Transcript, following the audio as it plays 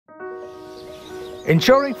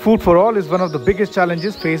Ensuring food for all is one of the biggest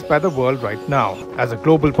challenges faced by the world right now. As the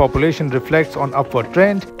global population reflects on upward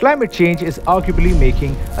trend, climate change is arguably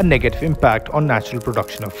making a negative impact on natural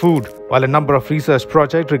production of food. While a number of research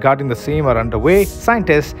projects regarding the same are underway,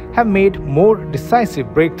 scientists have made more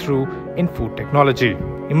decisive breakthrough in food technology.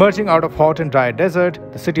 Emerging out of hot and dry desert,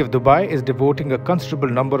 the city of Dubai is devoting a considerable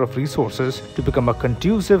number of resources to become a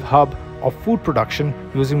conducive hub of food production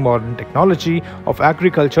using modern technology of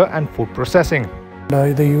agriculture and food processing.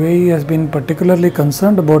 The UAE has been particularly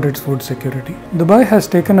concerned about its food security. Dubai has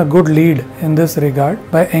taken a good lead in this regard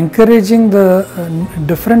by encouraging the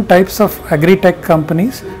different types of agri-tech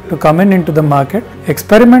companies to come into the market,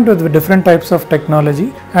 experiment with different types of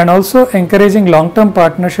technology, and also encouraging long-term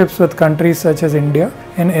partnerships with countries such as India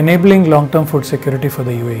in enabling long-term food security for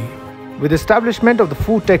the UAE. With the establishment of the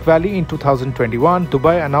Food Tech Valley in 2021,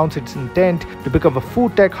 Dubai announced its intent to become a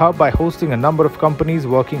food tech hub by hosting a number of companies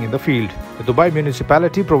working in the field. The Dubai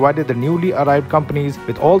municipality provided the newly arrived companies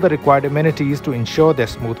with all the required amenities to ensure their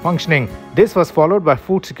smooth functioning. This was followed by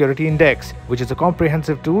Food Security Index, which is a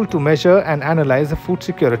comprehensive tool to measure and analyze the food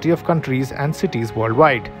security of countries and cities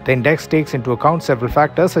worldwide. The index takes into account several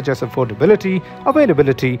factors such as affordability,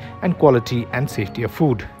 availability, and quality and safety of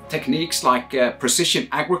food. Techniques like precision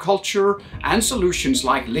agriculture and solutions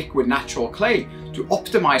like liquid natural clay to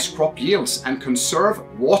optimize crop yields and conserve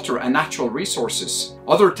water and natural resources.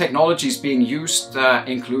 Other technologies being used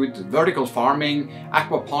include vertical farming,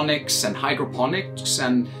 aquaponics and hydroponics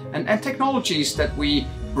and technologies that we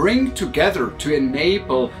bring together to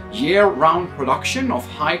enable year-round production of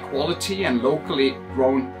high quality and locally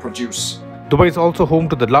grown produce. Dubai is also home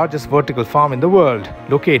to the largest vertical farm in the world,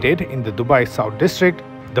 located in the Dubai South District.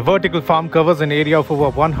 The vertical farm covers an area of over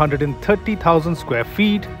 130,000 square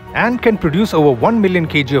feet and can produce over 1 million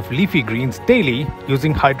kg of leafy greens daily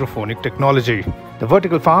using hydroponic technology. The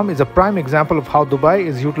vertical farm is a prime example of how Dubai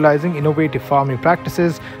is utilizing innovative farming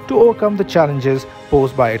practices to overcome the challenges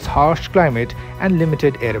posed by its harsh climate and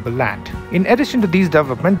limited arable land. In addition to these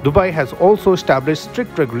developments, Dubai has also established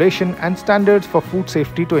strict regulation and standards for food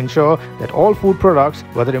safety to ensure that all food products,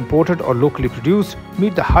 whether imported or locally produced,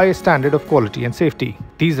 meet the highest standard of quality and safety.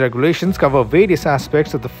 These regulations cover various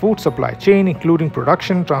aspects of the food supply chain, including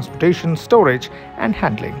production, transportation, storage, and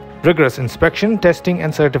handling. Rigorous inspection, testing,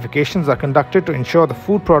 and certifications are conducted to ensure the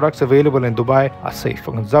food products available in Dubai are safe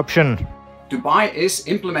for consumption. Dubai is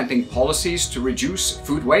implementing policies to reduce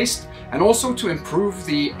food waste and also to improve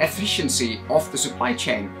the efficiency of the supply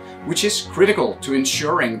chain, which is critical to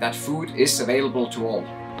ensuring that food is available to all.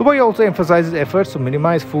 Dubai also emphasizes efforts to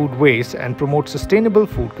minimize food waste and promote sustainable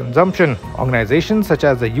food consumption. Organizations such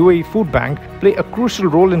as the UAE Food Bank play a crucial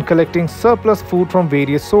role in collecting surplus food from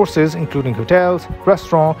various sources, including hotels,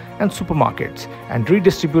 restaurants, and supermarkets, and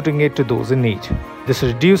redistributing it to those in need. This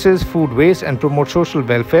reduces food waste and promotes social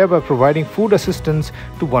welfare by providing food assistance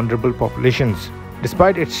to vulnerable populations.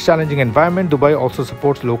 Despite its challenging environment, Dubai also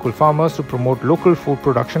supports local farmers to promote local food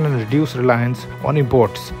production and reduce reliance on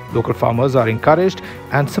imports. Local farmers are encouraged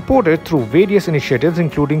and supported through various initiatives,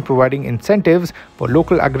 including providing incentives for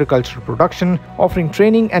local agricultural production, offering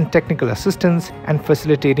training and technical assistance, and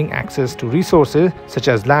facilitating access to resources such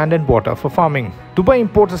as land and water for farming. Dubai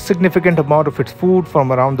imports a significant amount of its food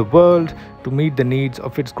from around the world to meet the needs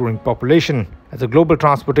of its growing population. As a global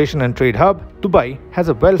transportation and trade hub, Dubai has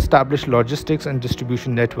a well-established logistics and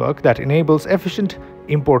distribution network that enables efficient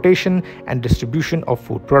importation and distribution of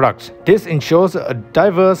food products. This ensures a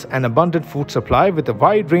diverse and abundant food supply with a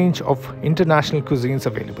wide range of international cuisines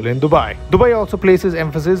available in Dubai. Dubai also places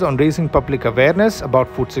emphasis on raising public awareness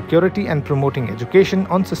about food security and promoting education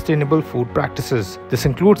on sustainable food practices. This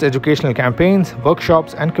includes educational campaigns,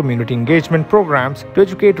 workshops, and community engagement programs to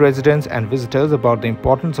educate residents and visitors about the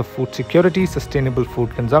importance of food security, sustainable food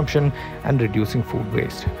consumption, and reducing food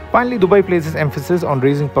waste. Finally, Dubai places emphasis on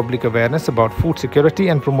raising public awareness about food security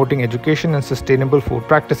and promoting education and sustainable food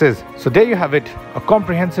practices. So there you have it, a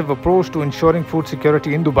comprehensive approach to ensuring food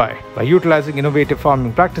security in Dubai by utilizing innovative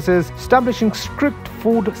farming practices, establishing strict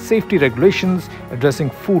food safety regulations, addressing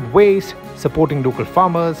food waste, supporting local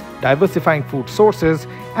farmers, diversifying food sources,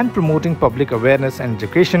 and promoting public awareness and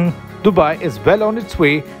education. Dubai is well on its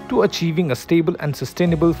way to achieving a stable and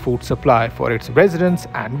sustainable food supply for its residents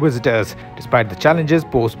and visitors, despite the challenges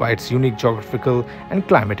posed by its unique geographical and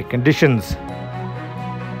climatic conditions.